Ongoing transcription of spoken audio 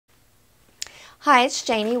Hi, it's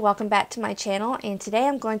Janie. Welcome back to my channel, and today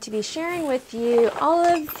I'm going to be sharing with you all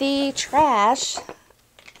of the trash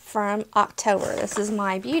from October. This is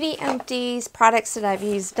my beauty empties, products that I've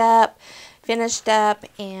used up, finished up,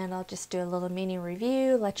 and I'll just do a little mini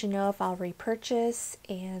review, let you know if I'll repurchase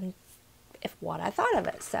and if what I thought of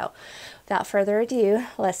it. So without further ado,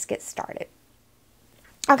 let's get started.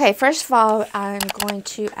 Okay, first of all, I'm going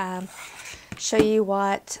to show you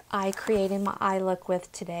what I created my eye look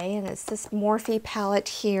with today, and it's this Morphe palette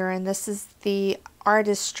here, and this is the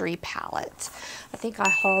Artistry palette. I think I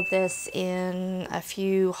hauled this in a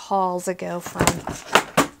few hauls ago from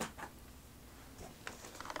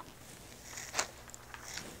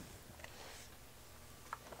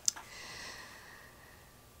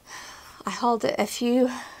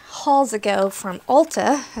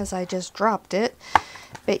Ulta, as I just dropped it.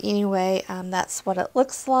 But anyway, that's what it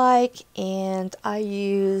looks like, and I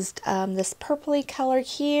used this purpley color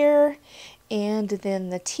here, and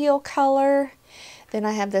then the teal color. Then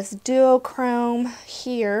I have this duochrome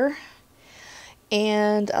here,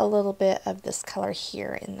 and a little bit of this color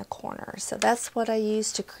here in the corner. So that's what I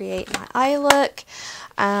used to create my eye look.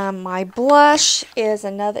 My blush is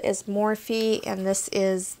Morphe, and this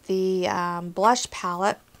is the blush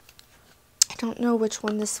palette. I don't know which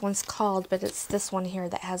one this one's called, but it's this one here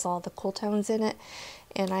that has all the cool tones in it.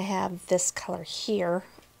 And I have this color here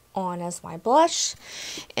on as my blush.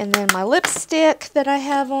 And then my lipstick that I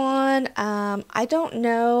have on, I don't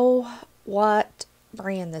know what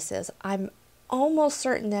brand this is. I'm almost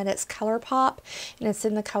certain that it's ColourPop, and it's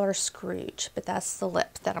in the color Scrooge, but that's the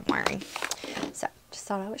lip that I'm wearing. So just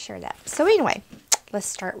thought I would share that. So anyway, let's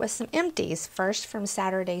start with some empties. First, from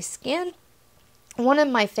Saturday Skin. One of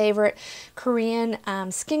my favorite Korean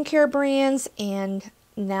skincare brands, and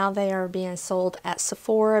now they are being sold at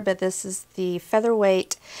Sephora, but this is the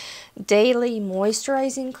Featherweight Daily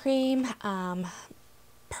Moisturizing Cream.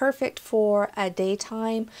 Perfect for a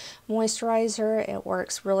daytime moisturizer. It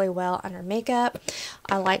works really well under makeup.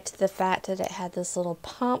 I liked the fact that it had this little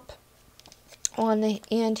pump on the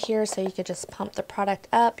end here, so you could just pump the product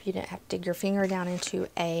up. You didn't have to dig your finger down into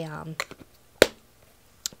a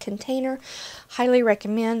container. Highly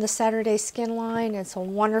recommend the Saturday Skin line. It's a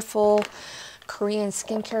wonderful Korean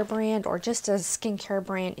skincare brand, or just a skincare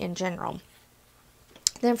brand in general.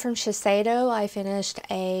 Then from Shiseido, I finished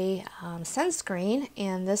a sunscreen,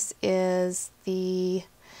 and this is the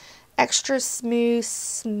Extra Smooth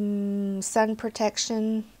Sun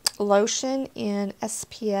Protection Lotion in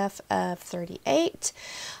SPF of 38.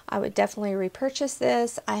 I would definitely repurchase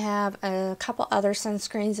this. I have a couple other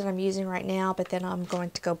sunscreens that I'm using right now, but then I'm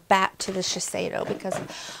going to go back to the Shiseido because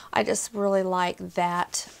I just really like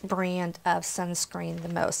that brand of sunscreen the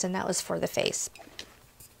most, and that was for the face.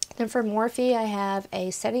 Then for Morphe, I have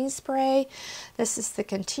a setting spray. This is the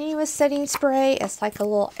continuous setting spray. It's like a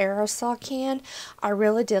little aerosol can. I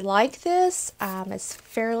really did like this. It's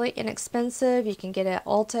fairly inexpensive. You can get it at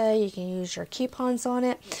Ulta. You can use your coupons on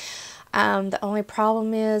it. The only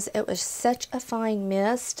problem is it was such a fine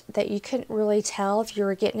mist that you couldn't really tell if you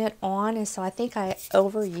were getting it on, and so I think I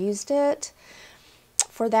overused it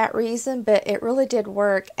for that reason, but it really did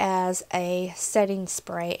work as a setting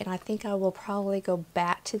spray, and I think I will probably go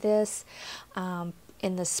back to this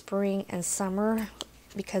in the spring and summer,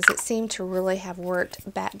 because it seemed to really have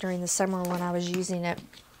worked back during the summer when I was using it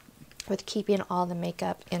with keeping all the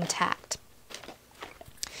makeup intact.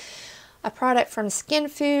 A product from Skin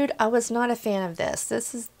Food. I was not a fan of this.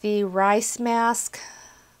 This is the rice mask,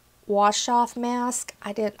 wash off mask.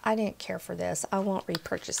 I didn't care for this. I won't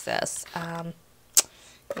repurchase this.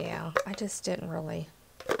 Yeah, I just didn't really,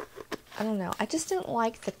 I don't know. I just didn't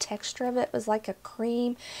like the texture of it. It was like a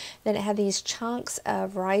cream. Then it had these chunks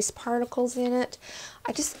of rice particles in it.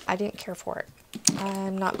 I didn't care for it.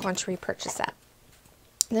 I'm not going to repurchase that.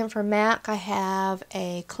 Then for MAC, I have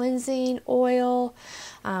a cleansing oil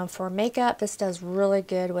for makeup. This does really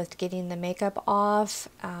good with getting the makeup off.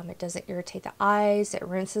 It doesn't irritate the eyes. It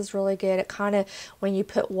rinses really good. It kind of, when you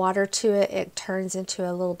put water to it, it turns into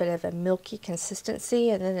a little bit of a milky consistency,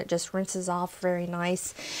 and then it just rinses off very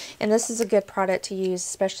nice. And this is a good product to use,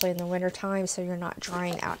 especially in the winter time, so you're not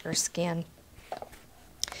drying out your skin.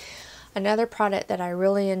 Another product that I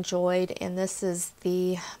really enjoyed, and this is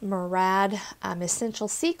the Mrrebates Essential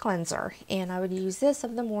Sea Cleanser, and I would use this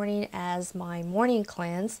of the morning as my morning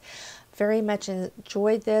cleanse. Very much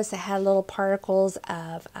enjoyed this. It had little particles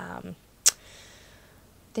of, I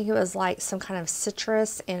think it was like some kind of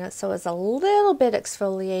citrus in it, so it was a little bit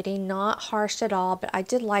exfoliating, not harsh at all, but I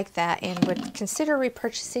did like that and would consider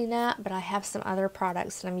repurchasing that, but I have some other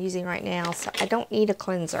products that I'm using right now, so I don't need a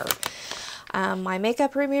cleanser. My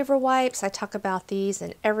makeup remover wipes, I talk about these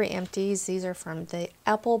in every Empties. These are from the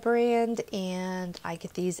Apple brand, and I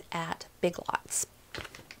get these at Big Lots.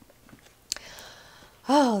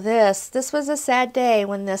 Oh, this was a sad day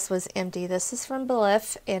when this was empty. This is from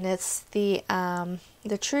Belif, and it's the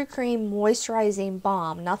True Cream Moisturizing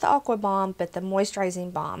Balm. Not the Aqua Balm, but the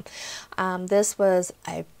Moisturizing Balm. This was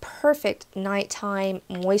a perfect nighttime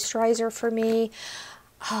moisturizer for me.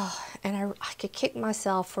 Oh, and I could kick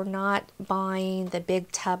myself for not buying the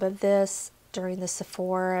big tub of this during the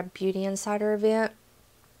Sephora Beauty Insider event.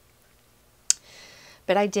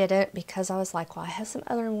 But I didn't because I was like, well, I have some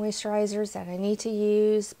other moisturizers that I need to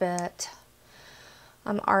use, but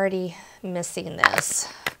I'm already missing this.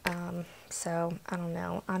 So, I don't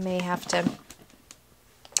know. I may have to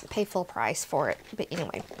pay full price for it. But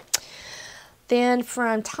anyway. Then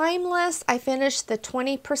from Timeless, I finished the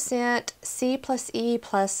 20% C plus E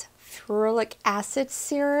plus ferulic acid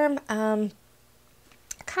serum.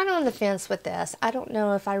 Kind of on the fence with this. I don't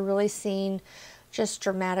know if I really seen just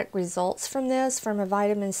dramatic results from this, from a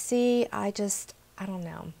vitamin C. I don't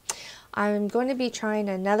know. I'm going to be trying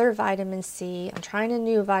another vitamin C. I'm trying a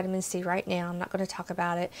new vitamin C right now. I'm not going to talk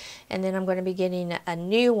about it. And then I'm going to be getting a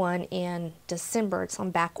new one in December. It's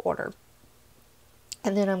on back order.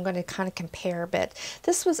 And then I'm going to kind of compare. But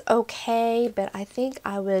this was okay, but I think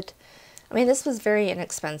this was very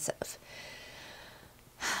inexpensive.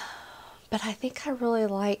 But I think I really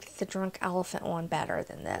like the Drunk Elephant one better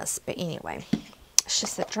than this. But anyway, it's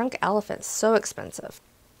just that Drunk Elephant's so expensive.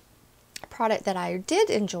 A product that I did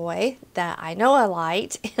enjoy, that I know I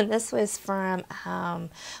liked, and this was from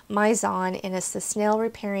Mizon, and it's the Snail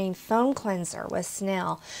Repairing Foam Cleanser with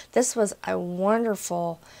snail. This was a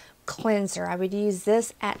wonderful cleanser. I would use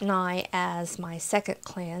this at night as my second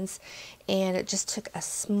cleanse, and it just took a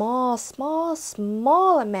small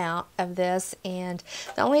amount of this. And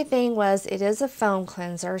the only thing was, it is a foam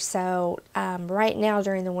cleanser, so right now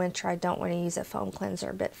during the winter I don't want to use a foam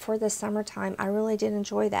cleanser, but for the summertime I really did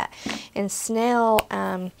enjoy that. And snail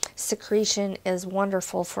secretion is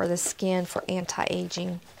wonderful for the skin, for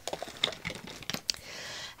anti-aging.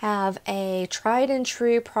 Have a tried and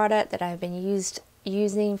true product that I've been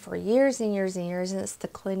using for years and years and years, and it's the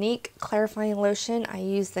Clinique Clarifying Lotion. I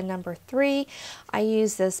use the number 3. I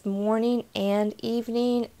use this morning and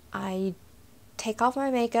evening. I take off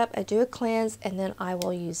my makeup, I do a cleanse, and then I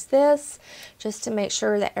will use this just to make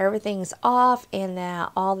sure that everything's off and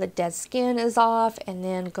that all the dead skin is off, and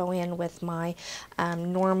then go in with my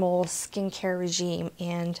normal skincare regime,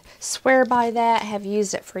 and swear by that. Have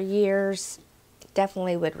used it for years.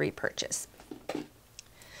 Definitely would repurchase.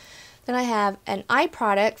 Then I have an eye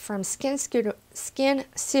product from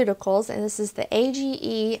SkinCeuticals, and this is the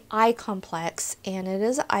AGE Eye Complex, and it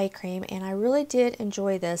is an eye cream, and I really did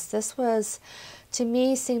enjoy this. This was, to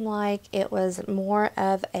me, seemed like it was more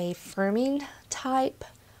of a firming type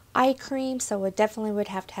eye cream, so it definitely would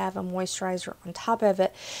have to have a moisturizer on top of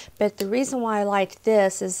it. But the reason why I liked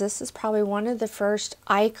this is probably one of the first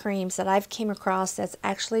eye creams that I've came across that's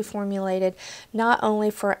actually formulated not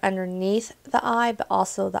only for underneath the eye, but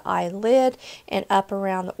also the eyelid and up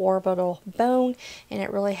around the orbital bone, and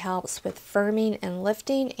it really helps with firming and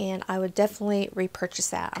lifting, and I would definitely repurchase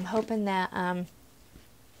that. I'm hoping that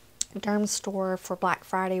Derm Store for Black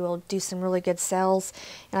Friday will do some really good sales,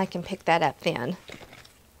 and I can pick that up then.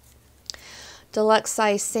 Deluxe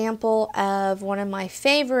size sample of one of my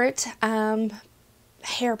favorite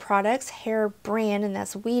hair products, hair brand, and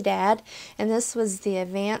that's Weedad. And this was the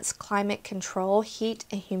Advanced Climate Control Heat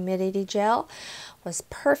and Humidity Gel. Was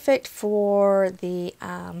perfect for the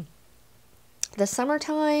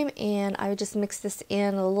summertime, and I would just mix this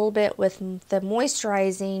in a little bit with the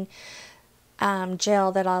moisturizing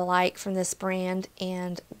gel that I like from this brand,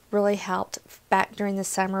 and really helped back during the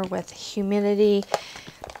summer with humidity,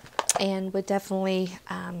 and would definitely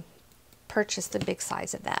purchase the big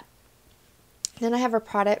size of that. Then I have a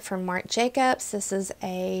product from Marc Jacobs. This is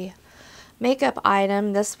a makeup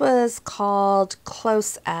item. This was called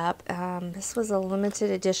Close Up. This was a limited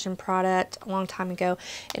edition product a long time ago,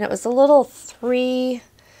 and it was a little 3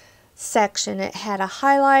 section. It had a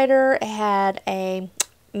highlighter, it had a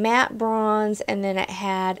matte bronze, and then it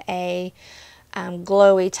had a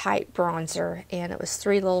glowy type bronzer, and it was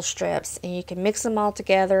 3 little strips, and you can mix them all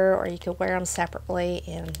together or you can wear them separately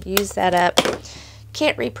and use that up.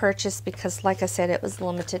 Can't repurchase because, like I said, it was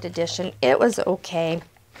limited edition. It was okay,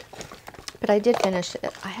 but I did finish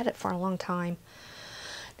it. I had it for a long time.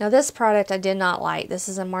 Now this product I did not like. This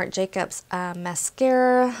is a Marc Jacobs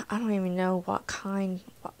mascara. I don't even know what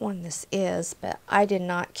one this is, but I did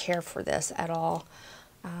not care for this at all.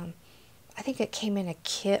 I think it came in a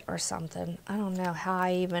kit or something. I don't know how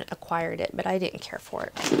I even acquired it, but I didn't care for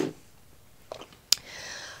it.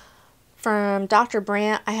 From Dr.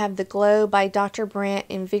 Brandt, I have the Glow by Dr. Brandt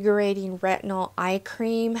Invigorating Retinol Eye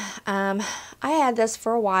Cream. I had this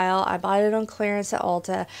for a while. I bought it on clearance at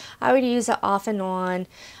Ulta. I would use it off and on.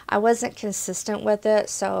 I wasn't consistent with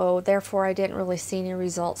it, so therefore I didn't really see any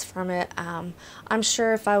results from it. I'm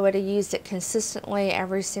sure if I would have used it consistently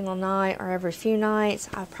every single night or every few nights,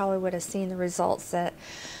 I probably would have seen the results that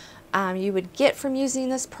you would get from using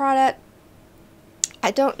this product. I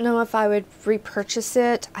don't know if I would repurchase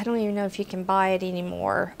it. I don't even know if you can buy it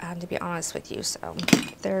anymore, to be honest with you. So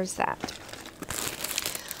there's that.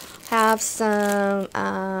 Have some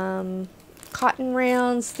cotton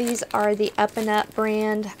rounds. These are the Up and Up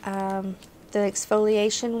brand, the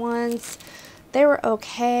exfoliation ones. They were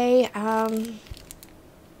okay. I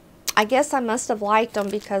guess I must have liked them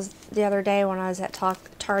because the other day when I was at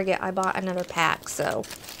Target, I bought another pack. So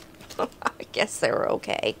I guess they were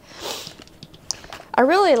okay. I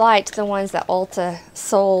really liked the ones that Ulta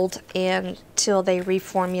sold until they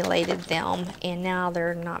reformulated them, and now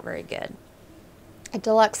they're not very good. A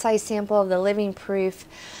deluxe size sample of the Living Proof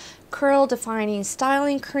Curl Defining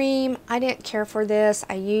Styling Cream. I didn't care for this.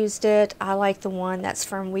 I used it. I like the one that's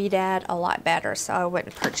from Wedad a lot better, so I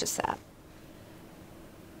wouldn't purchase that.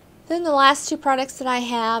 Then the last two products that I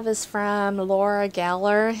have is from Laura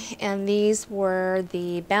Geller, and these were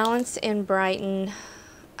the Balance and Brighten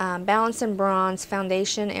Balance and Bronze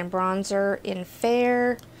Foundation and Bronzer in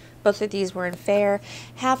Fair. Both of these were in Fair.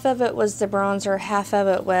 Half of it was the bronzer, half of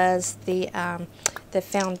it was the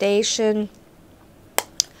foundation.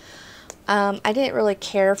 I didn't really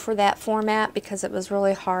care for that format because it was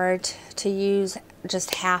really hard to use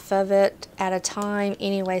just half of it at a time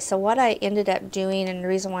anyway. So what I ended up doing, and the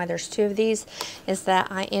reason why there's two of these, is that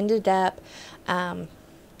I ended up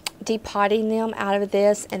depotting them out of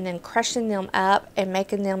this and then crushing them up and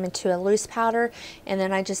making them into a loose powder, and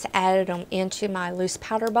then I just added them into my loose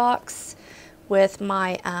powder box with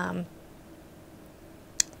my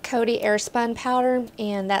Coty Airspun powder,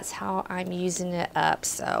 and that's how I'm using it up.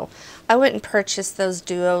 So I wouldn't purchase those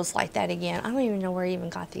duos like that again. I don't even know where I even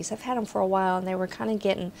got these. I've had them for a while and they were kind of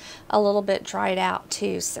getting a little bit dried out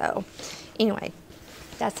too. So anyway,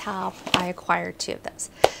 that's how I acquired two of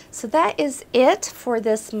those. So that is it for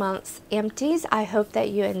this month's Empties. I hope that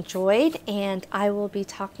you enjoyed, and I will be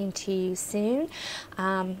talking to you soon.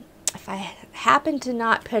 If I happen to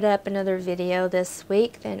not put up another video this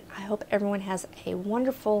week, then I hope everyone has a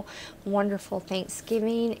wonderful, wonderful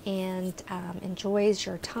Thanksgiving and enjoys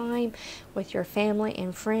your time with your family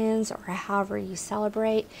and friends, or however you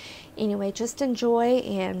celebrate. Anyway, just enjoy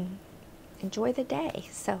and enjoy the day.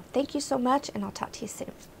 So thank you so much, and I'll talk to you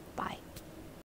soon. Bye.